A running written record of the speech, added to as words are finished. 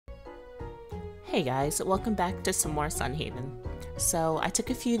Hey guys, welcome back to some more Sunhaven. So I took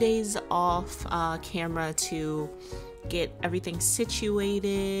a few days off camera to get everything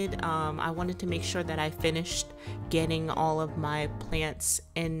situated. I wanted to make sure that I finished getting all of my plants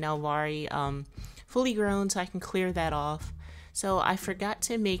in Nelvari fully grown so I can clear that off. So I forgot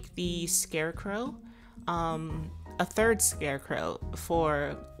to make the scarecrow, a third scarecrow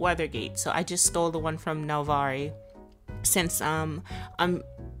for Weathergate. So I just stole the one from Nelvari since I'm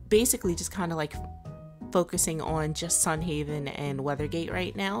basically just kind of like focusing on just Sunhaven and Weathergate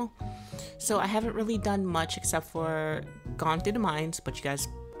right now. So I haven't really done much except for gone through the mines, but you guys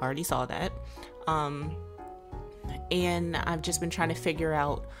already saw that. And I've just been trying to figure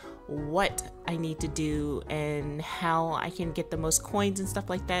out what I need to do and how I can get the most coins and stuff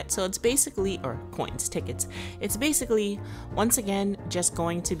like that. So it's basically, or coins, tickets. It's basically, once again, just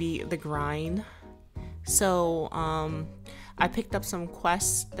going to be the grind. So, I picked up some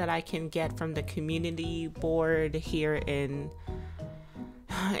quests that I can get from the community board here in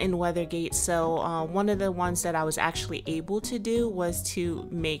Weathergate. So one of the ones that I was actually able to do was to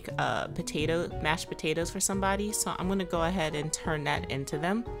make mashed potatoes for somebody. So I'm gonna go ahead and turn that into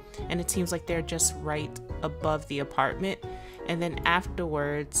them. And it seems like they're just right above the apartment. And then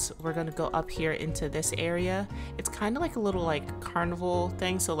afterwards, we're gonna go up here into this area. It's kind of like a little like carnival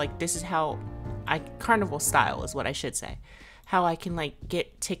thing. So like this is how carnival style is what I should say. How I can like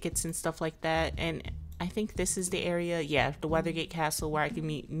get tickets and stuff like that. And I think this is the area, yeah, the Weathergate Castle, where I can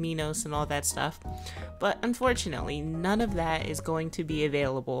meet Minos and all that stuff. But unfortunately, none of that is going to be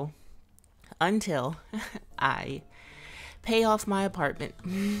available until I pay off my apartment.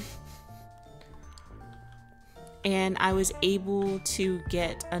 And I was able to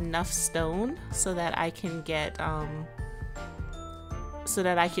get enough stone so that I can get the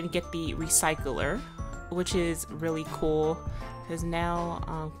recycler, which is really cool. Because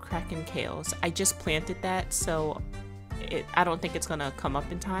now Kraken Kales, I just planted that, so I don't think it's gonna come up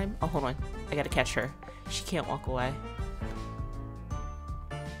in time. Oh, hold on, I gotta catch her. She can't walk away.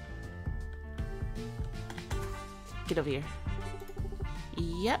 Get over here.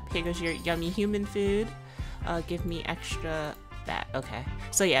 Yep, here goes your yummy human food. Give me extra that. Okay,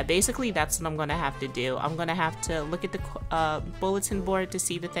 so yeah, basically that's what I'm gonna have to do. I'm gonna have to look at the bulletin board to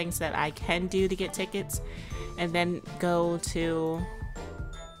see the things that I can do to get tickets, and then go to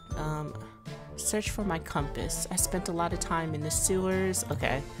search for my compass. I spent a lot of time in the sewers.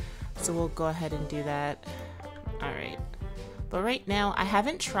 Okay, so we'll go ahead and do that. All right, but right now I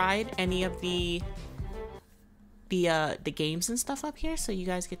haven't tried any of the games and stuff up here, so you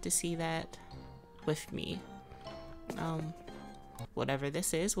guys get to see that with me. Whatever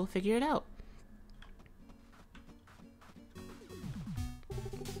this is, we'll figure it out.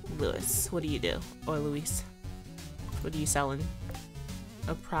 Lewis, what do you do? Or Luis, what are you selling?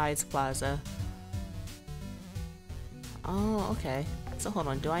 A prize plaza. Oh, okay. So hold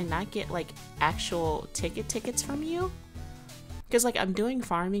on, do I not get like actual tickets from you? Because like I'm doing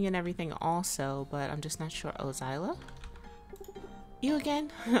farming and everything also, but I'm just not sure. Oh, Zyla? You again?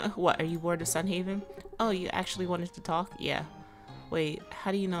 What, are you bored of Sunhaven? Oh, you actually wanted to talk? Yeah. Wait,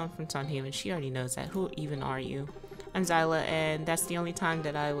 how do you know I'm from Sunhaven? She already knows that. Who even are you? I'm Zyla, and that's the only time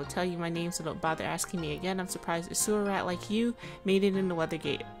that I will tell you my name, so don't bother asking me again. I'm surprised a sewer rat like you made it into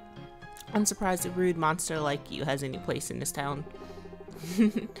Weathergate. I'm surprised a rude monster like you has any place in this town.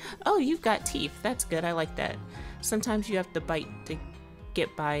 Oh, you've got teeth. That's good. I like that. Sometimes you have to bite to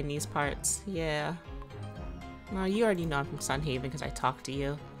get by in these parts. Yeah. Well, you already know I'm from Sunhaven because I talked to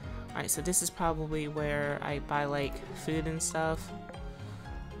you. Alright, so this is probably where I buy like food and stuff.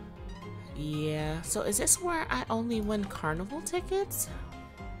 Yeah, so is this where I only win carnival tickets?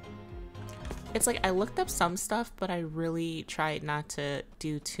 It's like I looked up some stuff, but I really tried not to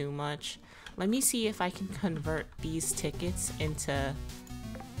do too much. Let me see if I can convert these tickets into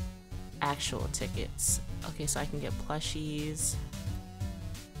actual tickets. Okay, so I can get plushies.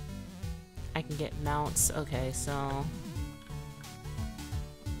 I can get mounts. Okay, so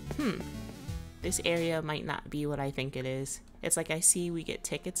this area might not be what I think it is. It's like I see we get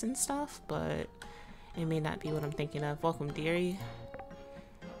tickets and stuff, but it may not be what I'm thinking of. Welcome, dearie.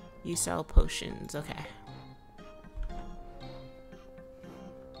 You sell potions. Okay.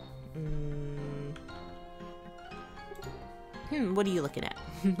 What are you looking at?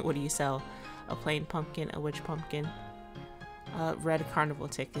 What do you sell? A plain pumpkin, a witch pumpkin, red carnival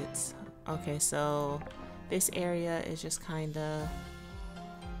tickets. Okay, so this area is just kind of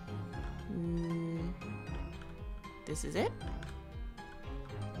this is it?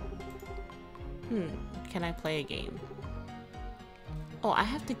 Can I play a game? Oh, I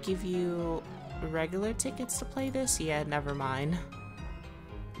have to give you regular tickets to play this? Yeah, never mind.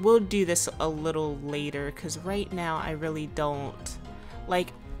 we'll do this a little later, because right now I really don't.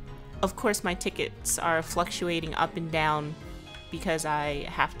 Like, of course my tickets are fluctuating up and down because I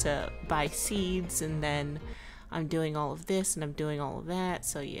have to buy seeds, and then I'm doing all of this and I'm doing all of that.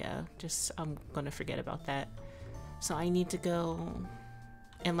 So yeah, just I'm gonna forget about that. So I need to go,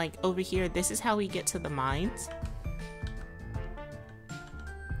 and like over here, this is how we get to the mines.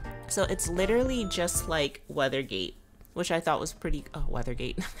 So it's literally just like Weathergate, which I thought was pretty,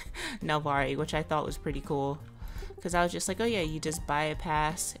 Weathergate, Nelvari, which I thought was pretty cool. Because I was just like, oh yeah, you just buy a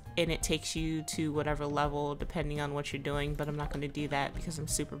pass and it takes you to whatever level depending on what you're doing, but I'm not going to do that because I'm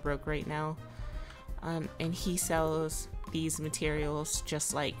super broke right now. And he sells these materials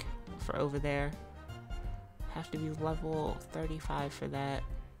just like for over there. Have to be level 35 for that.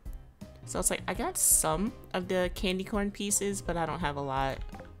 So it's like, I got some of the candy corn pieces, but I don't have a lot.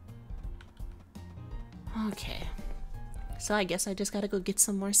 Okay. So I guess I just gotta go get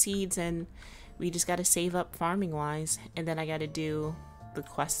some more seeds, and we just gotta save up farming wise, and then I gotta do the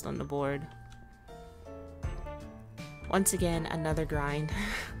quest on the board. Once again, another grind.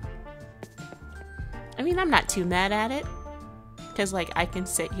 I mean, I'm not too mad at it, because like I can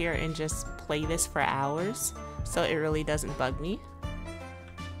sit here and just play this for hours, so it really doesn't bug me.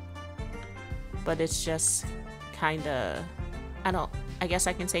 But it's just kinda, I guess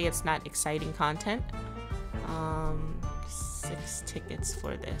I can say it's not exciting content. 6 tickets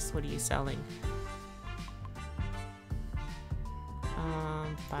for this. What are you selling?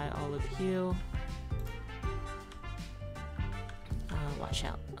 Buy all of you. Watch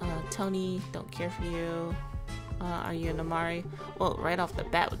out. Tony, don't care for you. Are you an Amari? Well, right off the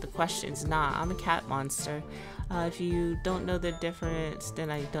bat with the questions, nah, I'm a cat monster. If you don't know the difference, then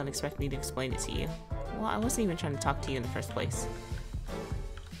I don't expect me to explain it to you. Well, I wasn't even trying to talk to you in the first place.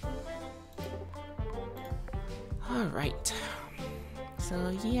 Alright.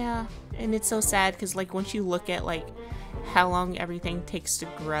 So yeah, and it's so sad because like once you look at like how long everything takes to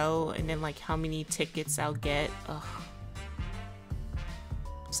grow and then like how many tickets I'll get, ugh.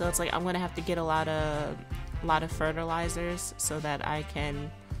 So it's like I'm gonna have to get a lot of fertilizers so that I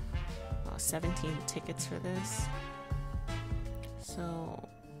can 17 tickets for this. So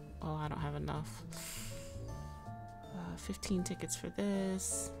I don't have enough. 15 tickets for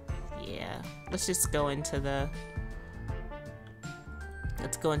this. Yeah, let's just go into the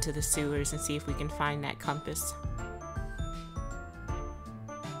sewers and see if we can find that compass.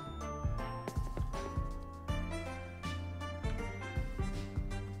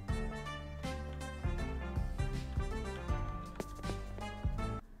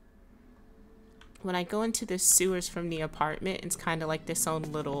 When I go into the sewers from the apartment, it's kind of like this own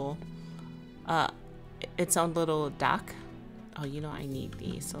little its own little dock. Oh, you know I need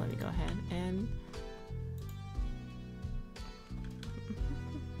these, so let me go ahead and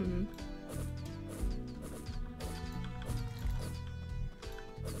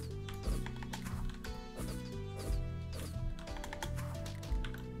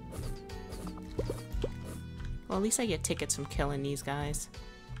well, at least I get tickets from killing these guys.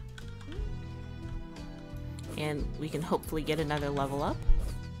 And we can hopefully get another level up.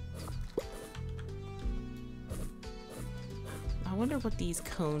 I wonder what these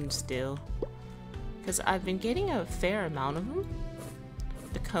cones do. Because I've been getting a fair amount of them.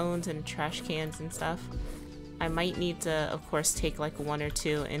 The cones and trash cans and stuff. I might need to, of course, take like 1 or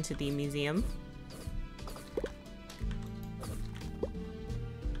 2 into the museum.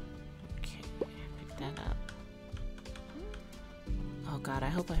 Okay, pick that up. Oh god, I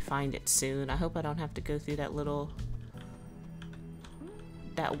hope I find it soon. I hope I don't have to go through that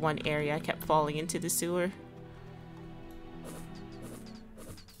one area I kept falling into the sewer.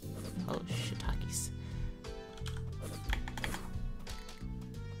 Oh, shiitakes.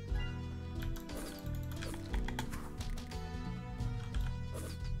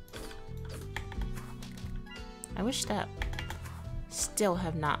 I wish that still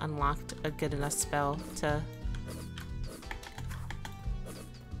have not unlocked a good enough spell to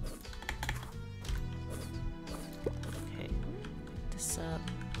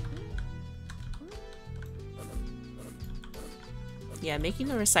yeah, making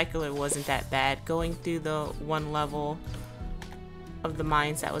the recycler wasn't that bad. Going through the one level of the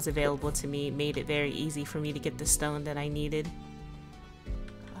mines that was available to me made it very easy for me to get the stone that I needed.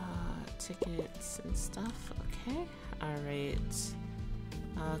 Tickets and stuff. Okay. Alright.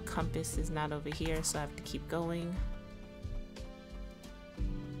 Compass is not over here, so I have to keep going.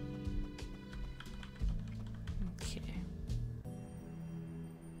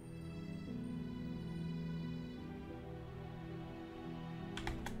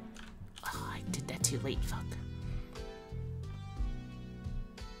 Too late, fuck.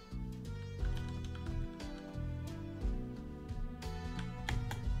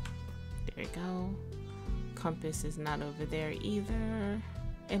 go. Compass is not over there either.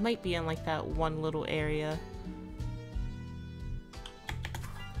 It might be in like that one little area.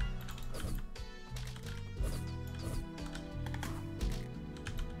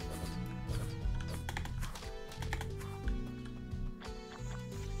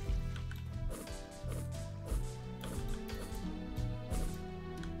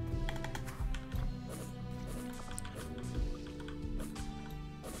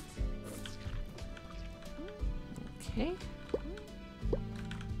 Okay.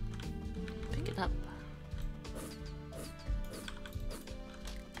 Pick it up.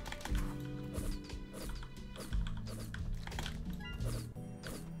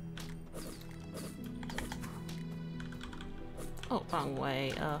 Oh, wrong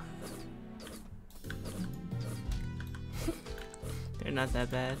way. They're not that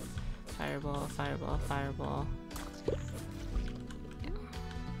bad. Fireball, fireball, fireball.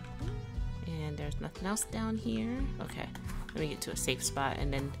 And there's nothing else down here. Okay, let me get to a safe spot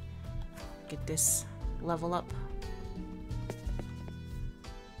and then get this level up.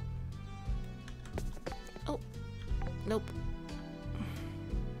 Oh, nope.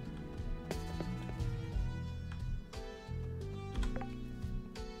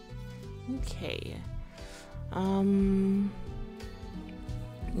 Okay.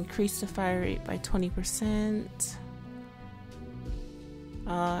 Increase the fire rate by 20%.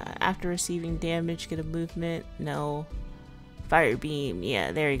 After receiving damage, get a movement. No. Fire beam.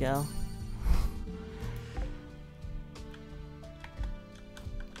 Yeah, there you go.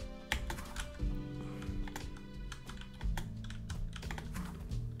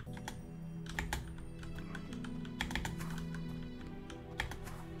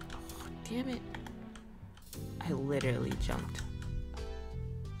 Oh, damn it. I literally jumped.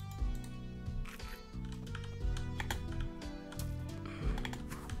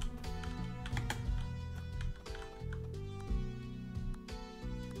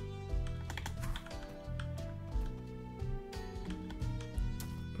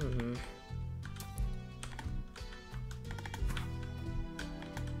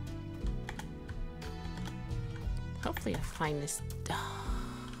 Hopefully I find this.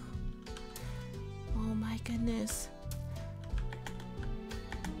 Oh my goodness.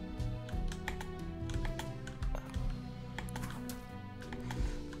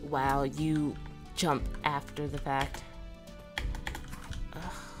 Wow, you jump after the fact.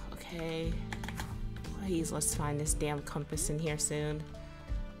 Okay. Please, let's find this damn compass in here soon.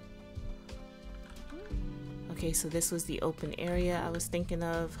 Okay, so this was the open area I was thinking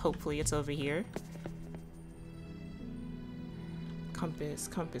of. Hopefully it's over here. Compass,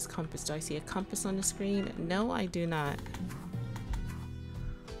 compass, compass. Do I see a compass on the screen? No, I do not.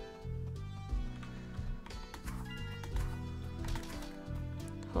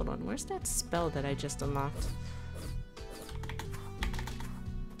 Hold on, where's that spell that I just unlocked?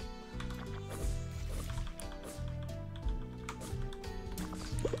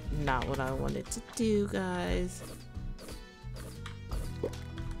 Not what I wanted to do, guys.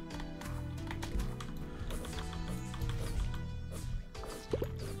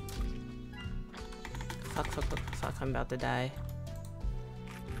 Fuck, fuck, fuck, fuck, I'm about to die.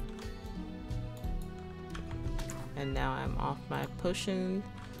 And now I'm off my potion.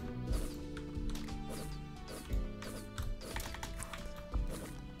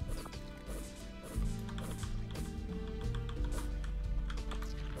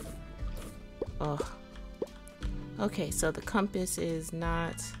 Oh. Okay, so the compass is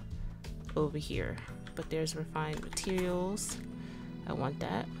not over here, but there's refined materials. I want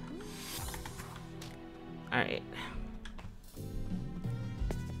that. Alright.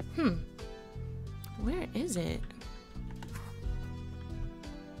 Where is it?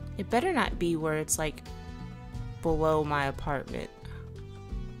 It better not be where it's like below my apartment.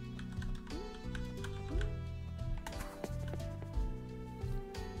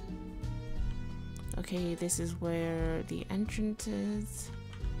 Okay, this is where the entrance is.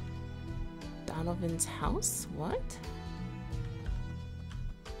 Donovan's house? What?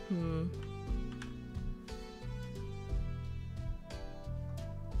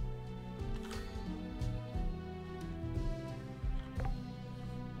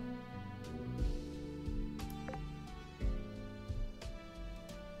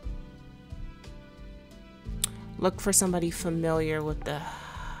 Look for somebody familiar with the...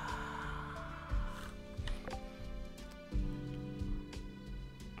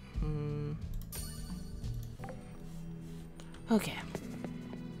 Okay.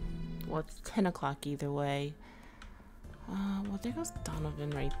 Well, it's 10 o'clock either way. Well, there goes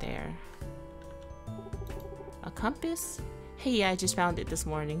Donovan right there. A compass? Hey, yeah, I just found it this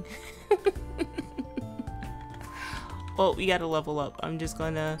morning. Well, we gotta level up. I'm just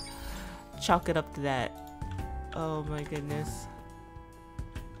gonna chalk it up to that. Oh my goodness.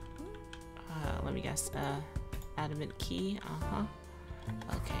 Let me guess. Adamant key.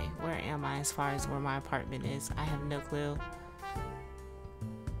 Okay, where am I as far as where my apartment is? I have no clue.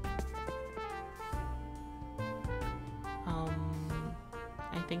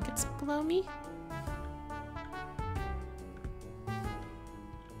 I think it's below me.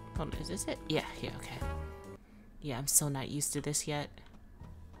 Hold on, is this it? Yeah, okay. Yeah, I'm still not used to this yet.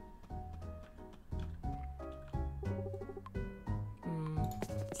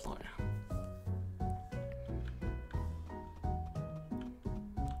 Floor.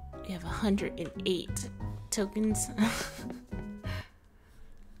 We have 108 tokens.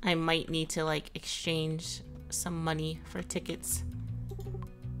 I might need to like exchange some money for tickets.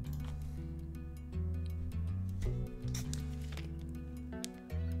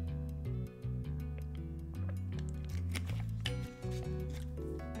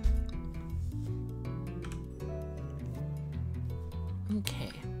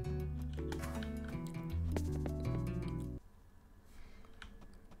 Okay.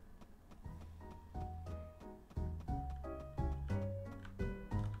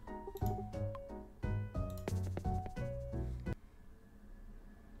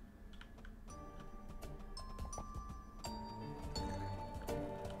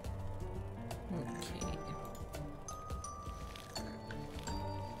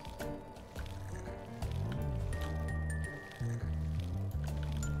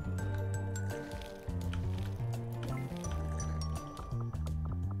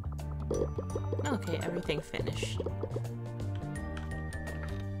 Okay, everything finished.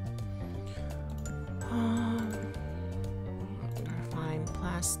 Refined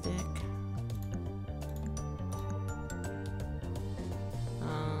plastic.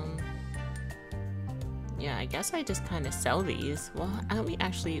 Yeah, I guess I just kind of sell these. Well, let me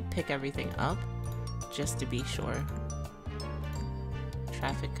actually pick everything up just to be sure.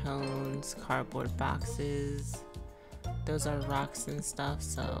 Traffic cones, cardboard boxes. Those are rocks and stuff,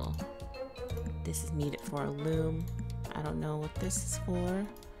 so this is needed for a loom. I don't know what this is for.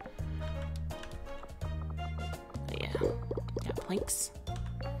 But yeah, got planks.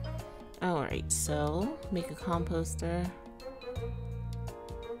 Alright, so make a composter.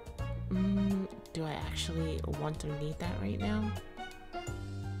 Do I actually want or need that right now?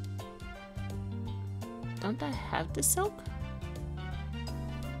 Don't I have the silk?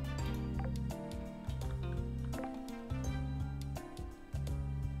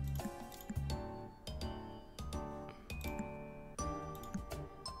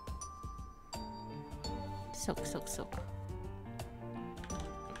 Silk.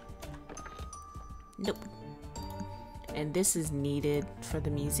 Nope. And this is needed for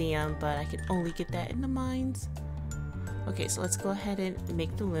the museum, but I can only get that in the mines. Okay, so let's go ahead and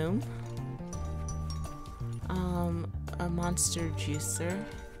make the loom. A monster juicer.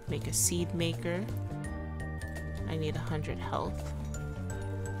 Make a seed maker. I need 100 health.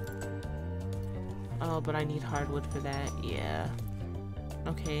 Oh, but I need hardwood for that. Yeah.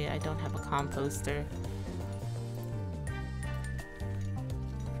 Okay, I don't have a composter.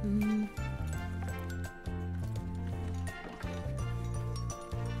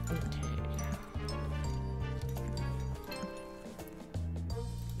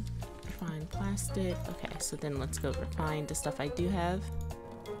 Plastic. Okay, so then let's go refine the stuff I do have.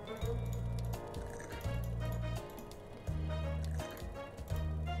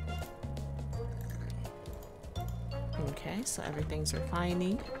 Okay, so everything's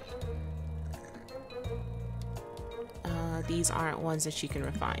refining. These aren't ones that you can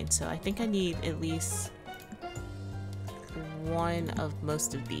refine, so I think I need at least one of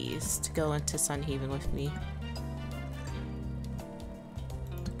most of these to go into Sunhaven with me.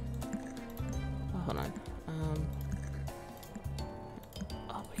 Hold on.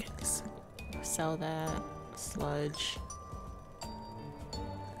 Oh my goodness. Sell that. Sludge.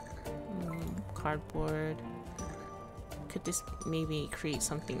 Cardboard. Could this maybe create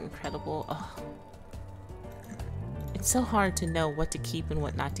something incredible? Oh. It's so hard to know what to keep and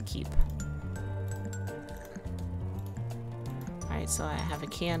what not to keep. Alright, so I have a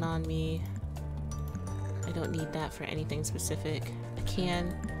can on me. I don't need that for anything specific. A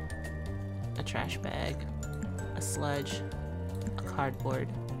can. A trash bag, a sludge, a cardboard,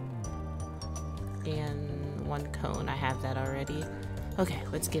 and one cone. I have that already. Okay,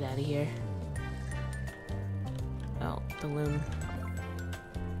 let's get out of here. Oh, the loom.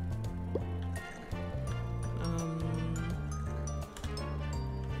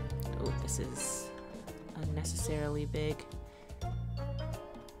 Oh, this is unnecessarily big.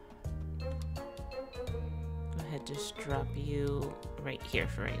 just drop you right here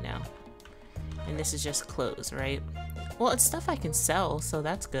for right now. And this is just clothes, right? Well, it's stuff I can sell, so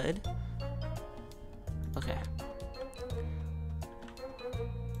that's good. Okay.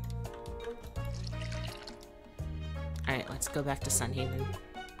 Alright, let's go back to Sunhaven.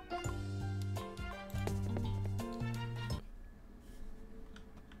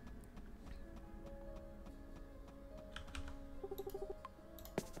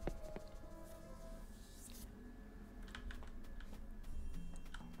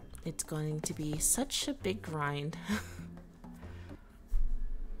 It's going to be such a big grind.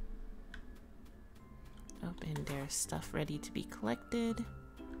 Oh, and there's stuff ready to be collected.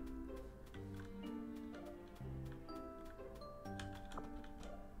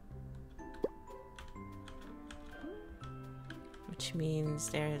 Which means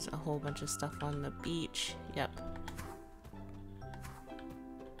there's a whole bunch of stuff on the beach. Yep.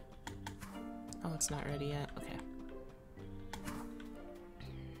 Oh, it's not ready yet. Okay.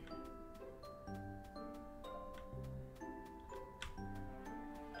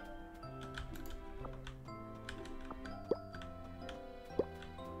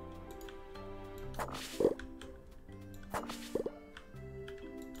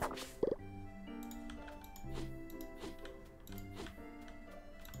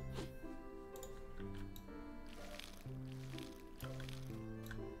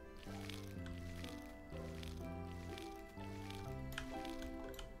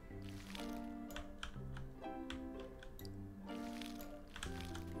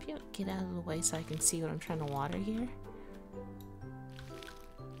 Get out of the way so I can see what I'm trying to water here.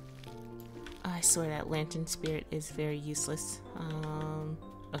 I swear that lantern spirit is very useless.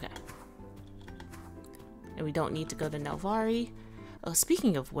 Okay. And we don't need to go to Nelvari. Oh,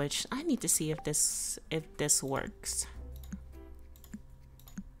 speaking of which, I need to see if this works.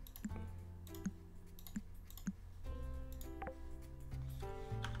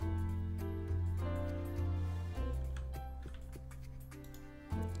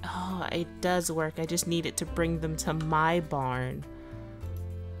 Oh, it does work. I just need it to bring them to my barn.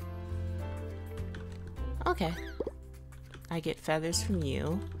 Okay. I get feathers from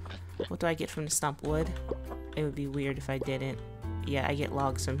you. What do I get from the stump? Wood? It would be weird if I didn't. Yeah, I get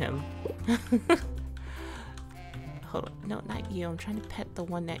logs from him. Hold on. No, not you. I'm trying to pet the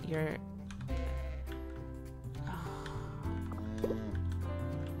one that you're...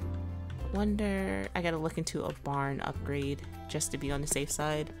 Wonder... I gotta look into a barn upgrade just to be on the safe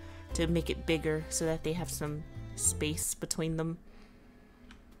side. To make it bigger so that they have some space between them.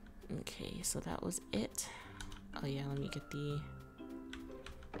 Okay, so that was it. Oh yeah, let me get the...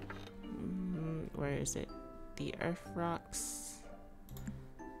 where is it? The earth rocks.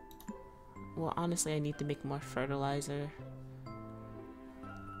 Well, honestly, I need to make more fertilizer.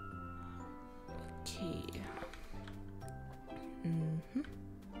 Okay.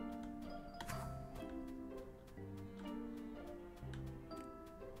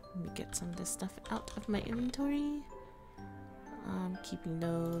 Let me get some of this stuff out of my inventory. Keeping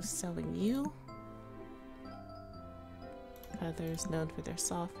those, selling you. Others known for their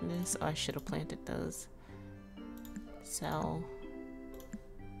softness. Oh, I should have planted those. Sell.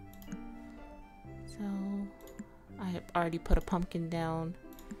 Sell. I have already put a pumpkin down.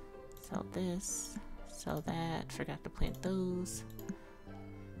 Sell this. Sell that. Forgot to plant those.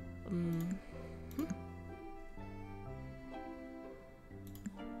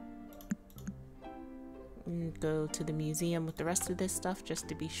 And go to the museum with the rest of this stuff just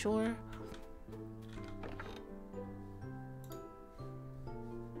to be sure.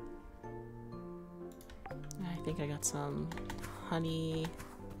 I think I got some honey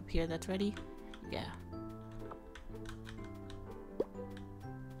up here that's ready. Yeah.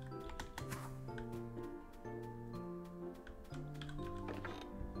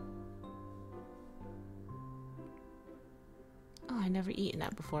 Oh, I never eaten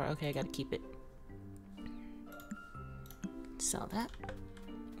that before. Okay, I gotta keep it. Sell that.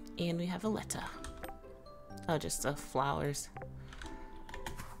 And we have a Letta. Oh, just the flowers.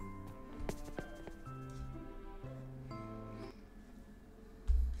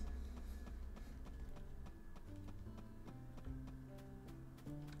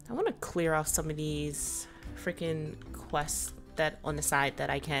 I want to clear off some of these freaking quests that on the side that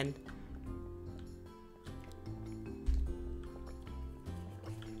I can.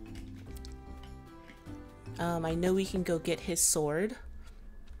 I know we can go get his sword,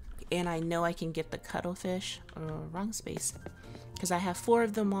 and I know I can get the cuttlefish. Wrong space, because I have 4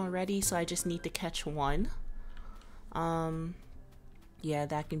 of them already, so I just need to catch 1. Yeah,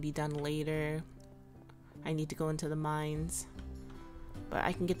 that can be done later. I need to go into the mines. But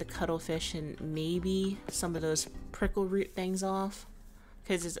I can get the cuttlefish and maybe some of those prickle root things off.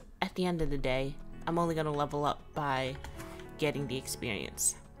 Because at the end of the day, I'm only going to level up by getting the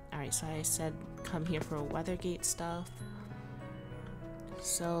experience. Alright, so I said come here for Weathergate stuff.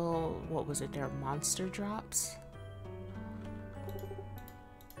 So, what was it? There are monster drops?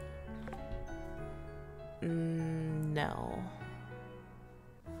 No.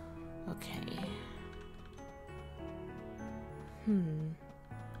 Okay.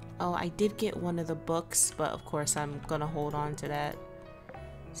 Oh, I did get one of the books, but of course I'm gonna hold on to that.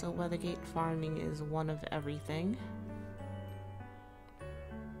 So Weathergate farming is one of everything.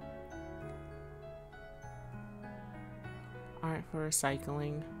 Aren't for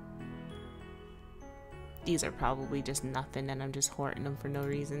recycling. These are probably just nothing and I'm just hoarding them for no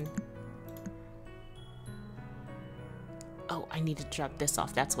reason. Oh, I need to drop this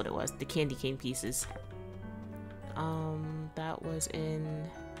off. That's what it was. The candy cane pieces. That was in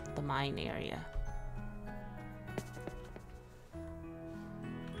the mine area.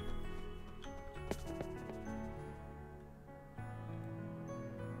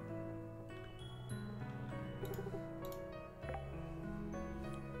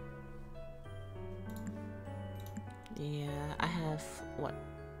 Yeah, I have, what,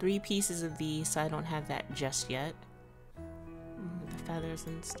 3 pieces of these, so I don't have that just yet. The feathers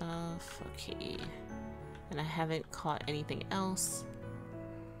and stuff. Okay. And I haven't caught anything else.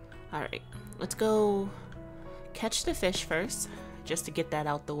 Alright, let's go catch the fish first, just to get that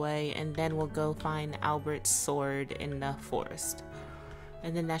out the way, and then we'll go find Albert's sword in the forest.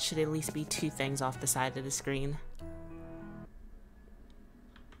 And then that should at least be 2 things off the side of the screen.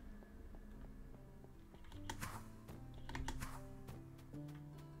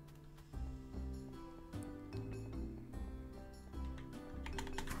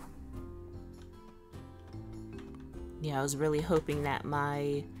 Yeah, I was really hoping that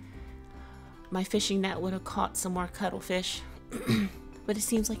my fishing net would have caught some more cuttlefish, but it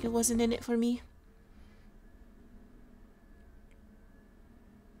seems like it wasn't in it for me.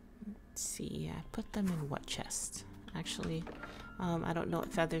 Let's see, I put them in what chest? Actually, I don't know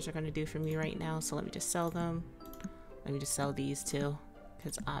what feathers are going to do for me right now, so let me just sell them. Let me just sell these too,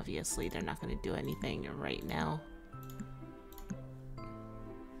 because obviously they're not going to do anything right now.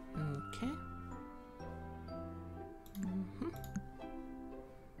 Okay.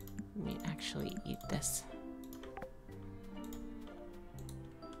 Let me actually eat this.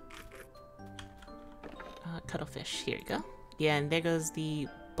 Cuttlefish, here you go. Yeah, and there goes the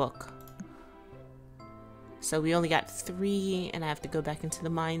book. So we only got 3, and I have to go back into the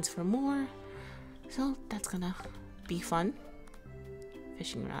mines for more. So that's gonna be fun.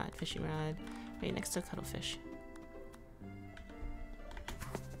 Fishing rod, right next to cuttlefish.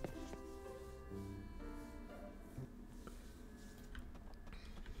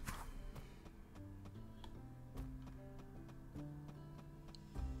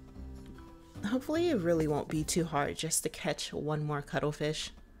 Hopefully it really won't be too hard just to catch one more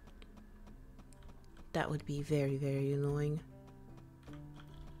cuttlefish. That would be very, very annoying.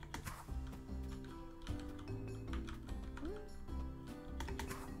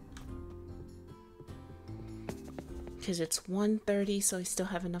 Because it's 1:30, so I still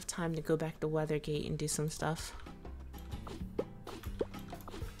have enough time to go back to Weathergate and do some stuff.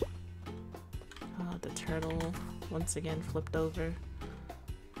 The turtle once again flipped over.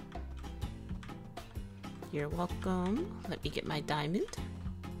 You're welcome. Let me get my diamond.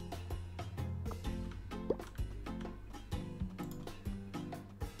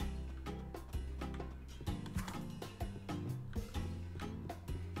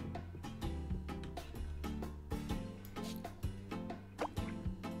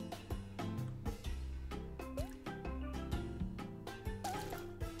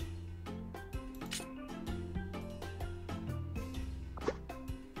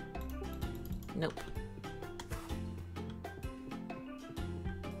 Nope.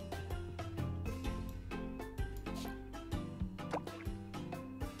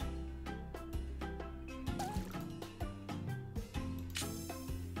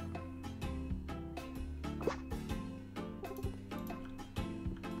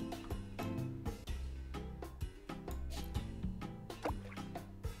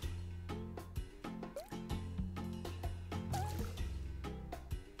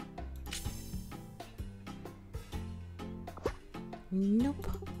 Nope.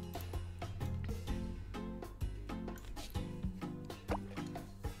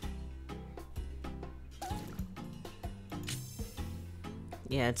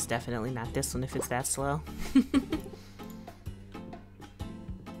 Yeah, it's definitely not this one if it's that slow.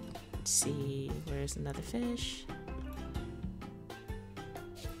 Let's see, where's another fish?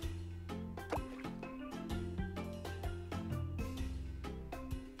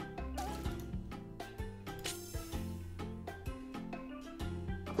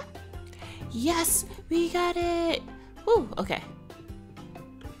 Yes, we got it. Woo, okay.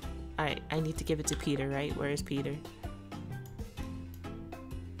 Alright, I need to give it to Peter, right? Where is Peter?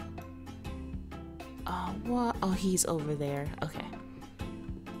 Oh, what? Oh, he's over there. Okay.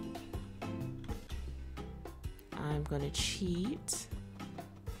 I'm gonna cheat.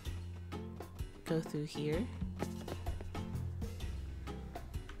 Go through here.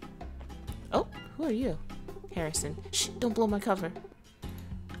 Oh, who are you? Harrison. Shh, don't blow my cover.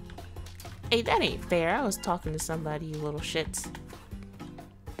 Hey, that ain't fair. I was talking to somebody, you little shits.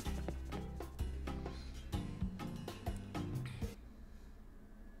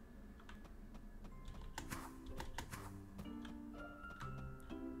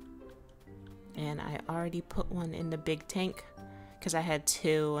 And I already put one in the big tank because I had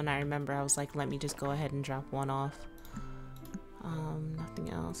two, and I remember I was like, let me just go ahead and drop one off. Nothing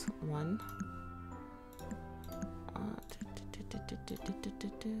else. One.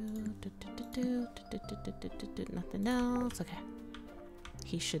 Nothing else. Okay.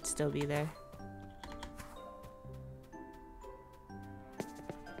 He should still be there.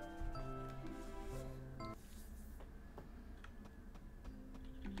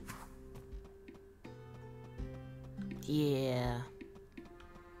 Yeah.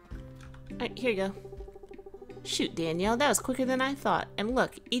 Alright, here you go. Shoot, Danielle, that was quicker than I thought. And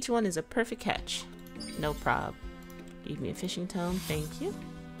look, each one is a perfect catch. No prob. Give me a fishing tome, thank you.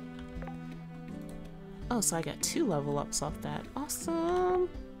 Oh, so I got 2 level ups off that. Awesome.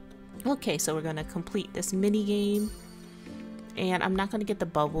 Okay, so we're gonna complete this mini game. And I'm not gonna get the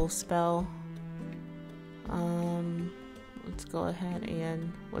bubble spell. Let's go ahead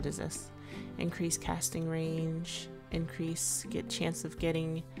and, what is this? Increase casting range. Get chance of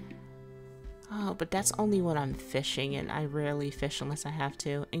getting. Oh, but that's only when I'm fishing, and I rarely fish unless I have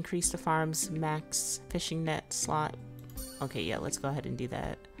to. Increase the farm's max fishing net slot. Okay, yeah, let's go ahead and do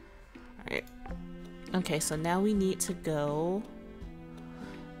that. Alright. Okay, so now we need to go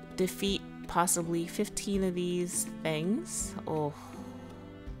defeat possibly 15 of these things. Oh.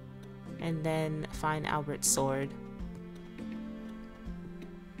 And then find Albert's sword.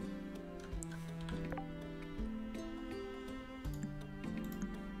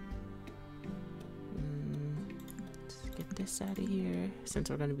 This out of here since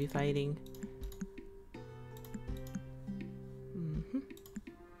we're going to be fighting.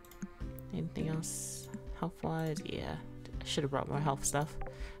 Anything else health wise? Yeah, I should have brought more health stuff.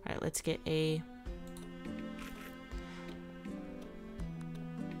 All right, let's get a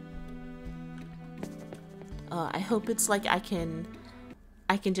I hope it's like I can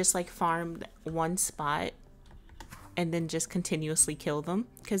just like farm one spot and then just continuously kill them,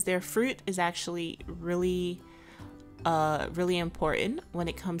 because their fruit is actually really important when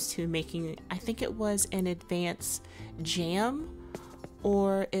it comes to making. I think it was an advanced jam,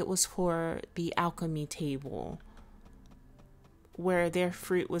 or it was for the alchemy table where their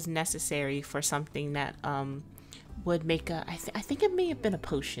fruit was necessary for something that would make a I think it may have been a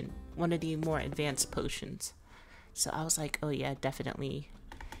potion, one of the more advanced potions. So I was like, oh yeah, definitely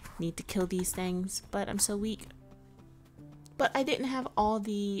need to kill these things, but I'm so weak. But I didn't have all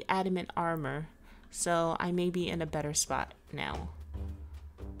the adamant armor, so I may be in a better spot now.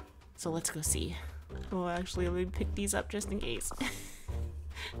 So let's go see. Oh, actually, let me pick these up just in case.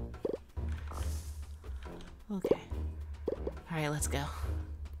 Okay. Alright, let's go.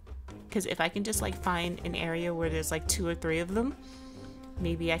 Because if I can just like find an area where there's like 2 or 3 of them,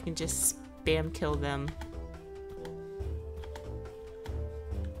 maybe I can just spam kill them.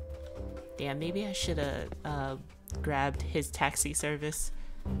 Yeah, maybe I should have grabbed his taxi service.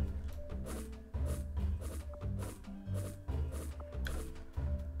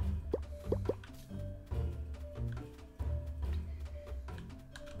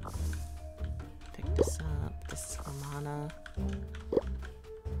 Pick this up. This is Amana.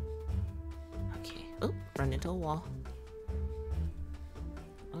 Okay. Oh, run into a wall.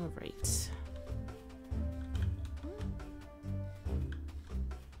 All right.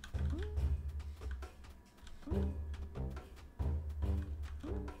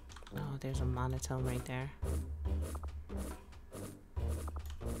 Oh, there's a monotone right there.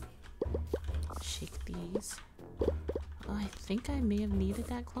 Shake these. Oh, I think I may have needed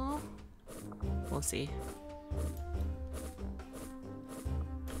that claw. We'll see.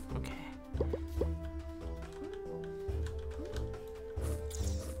 Okay.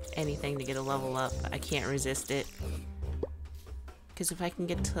 Anything to get a level up. I can't resist it. Because if I can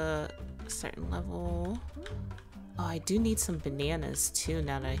get to a certain level... Oh, I do need some bananas too,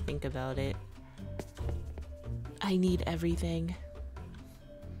 now that I think about it. I need everything.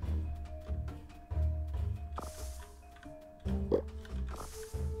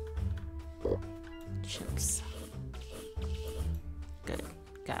 chips. Good.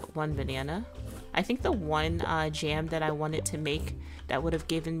 Got one banana. I think the one jam that I wanted to make that would have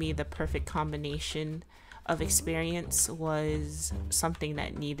given me the perfect combination of experience was something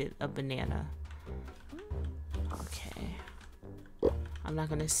that needed a banana. Okay. I'm not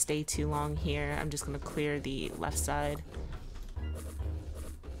gonna stay too long here. I'm just gonna clear the left side.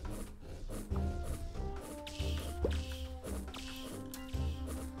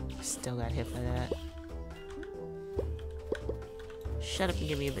 Still got hit by that. Shut up and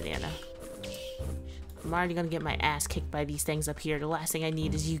give me a banana. I'm already gonna get my ass kicked by these things up here. The last thing I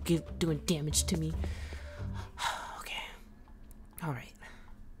need is you doing damage to me. Okay. Alright.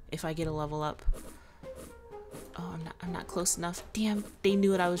 If I get a level up. Oh, I'm not close enough. Damn, they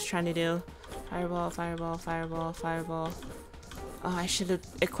knew what I was trying to do. Fireball, fireball, fireball, fireball. Oh, I should have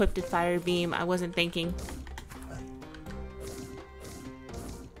equipped a fire beam. I wasn't thinking.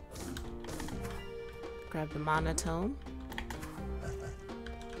 Grab the monotone.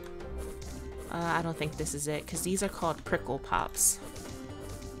 I don't think this is it, because these are called prickle pops.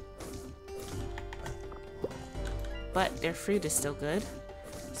 But their fruit is still good,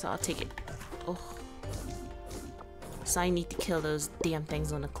 so I'll take it. Oh. So I need to kill those damn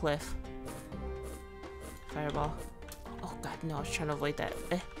things on the cliff. Fireball. Oh god, no, I was trying to avoid that.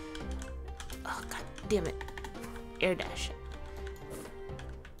 Oh god damn it. Air dash.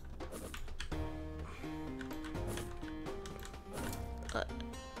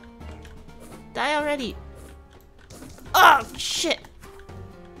 Die already. Oh shit.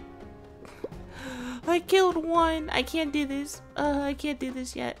 I killed one. I can't do this. I can't do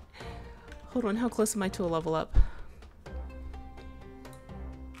this yet. Hold on, how close am I to a level up?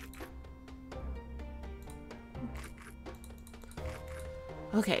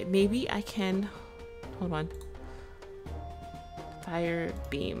 Okay, maybe I can. Hold on. Fire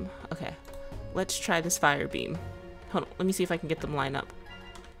beam. Okay, let's try this fire beam. Hold on, let me see if I can get them lined up.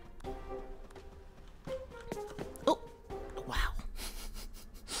 Oh, wow.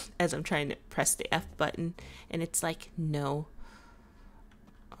 As I'm trying to press the F button, and it's like, no.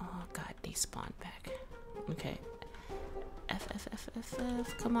 Oh god, they spawned back. Okay. F, F, F, F,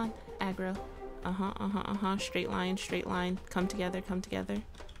 F. Come on, aggro. Straight line, straight line. Come together, come together.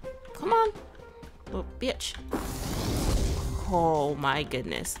 Come on. Little bitch. Oh my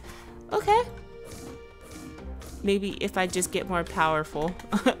goodness. Okay. Maybe if I just get more powerful,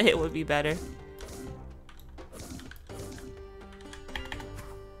 it would be better.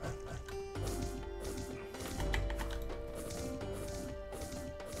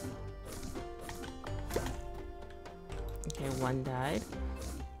 Okay, one died.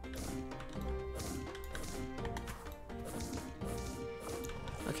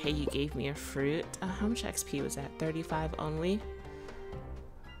 Okay, you gave me a fruit. How much XP was that? 35 only?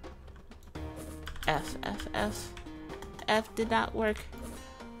 F, F, F. F did not work.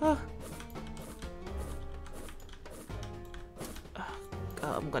 Oh. Oh,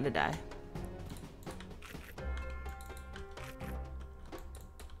 I'm gonna die.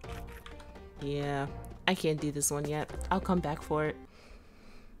 Yeah, I can't do this one yet. I'll come back for it.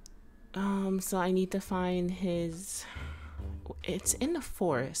 So I need to find his... It's in the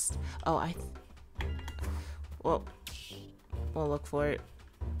forest. Oh, well, we'll look for it.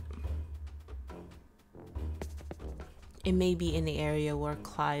 It may be in the area where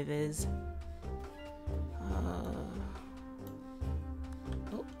Clive is. Oh.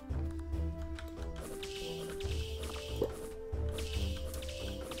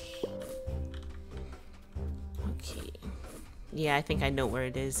 Okay. Yeah, I think I know where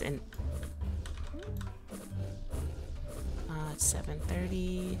it is, and it's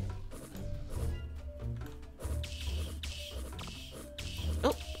 7:30.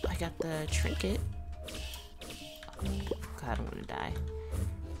 Oh, I got the trinket. God, I'm gonna die.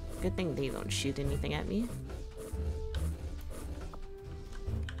 Good thing they don't shoot anything at me.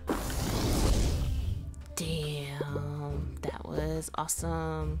 Damn, that was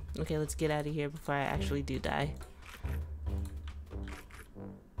awesome. Okay, let's get out of here before I actually do die.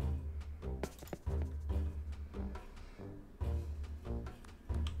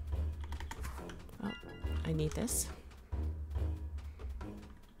 Oh, I need this.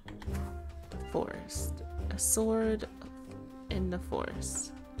 Forest. A sword in the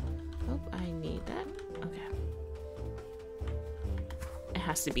forest. Oh, I need that. Okay. It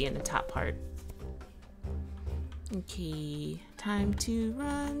has to be in the top part. Okay, time to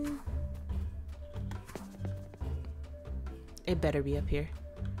run. It better be up here.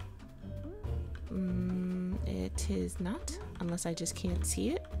 It is not, unless I just can't see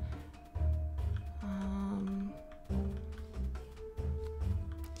it.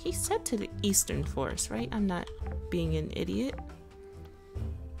 He said to the Eastern Forest, right? I'm not being an idiot.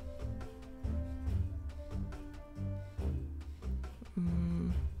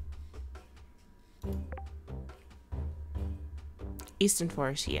 Eastern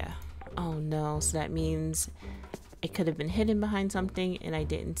Forest, yeah. Oh no, so that means it could have been hidden behind something and I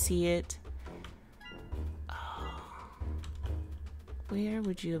didn't see it. Oh. Where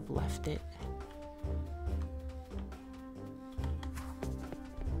would you have left it?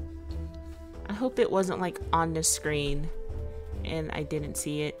 I hope it wasn't like on the screen and I didn't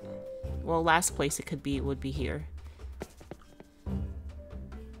see it. Well, last place it could be would be here.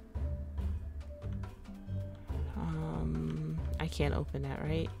 I can't open that,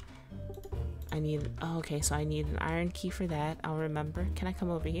 right? I need, oh, okay, so I need an iron key for that. I'll remember. Can I come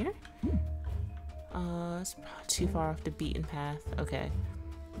over here? It's too far off the beaten path. Okay.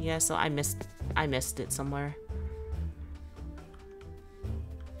 Yeah, so I missed it somewhere.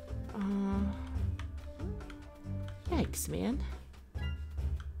 Yikes, man.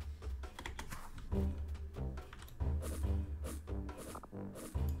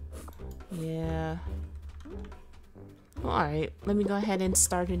 Yeah. Well, alright, let me go ahead and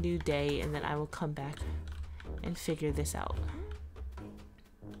start a new day and then I will come back and figure this out.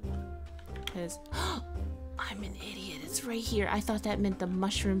 Because I'm an idiot, it's right here. I thought that meant the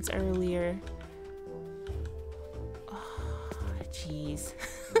mushrooms earlier. Oh, jeez.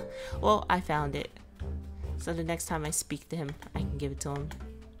 Well, I found it. So the next time I speak to him, I can give it to him.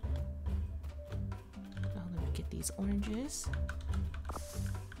 Oh, let me get these oranges.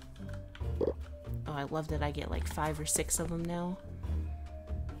 Oh, I love that I get like 5 or 6 of them now.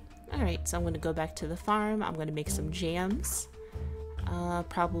 Alright, so I'm going to go back to the farm. I'm going to make some jams.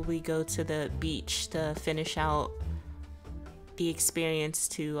 Probably go to the beach to finish out the experience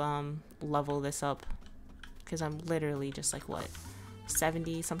to level this up. Because I'm literally just like, what,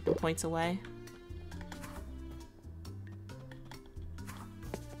 70 something points away?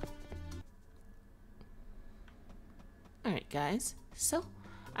 Alright guys, so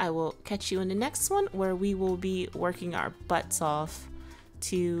I will catch you in the next one where we will be working our butts off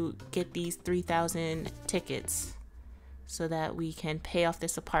to get these 3,000 tickets so that we can pay off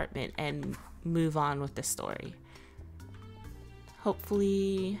this apartment and move on with the story.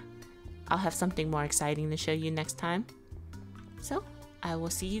 Hopefully I'll have something more exciting to show you next time. So I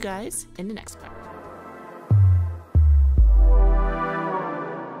will see you guys in the next part.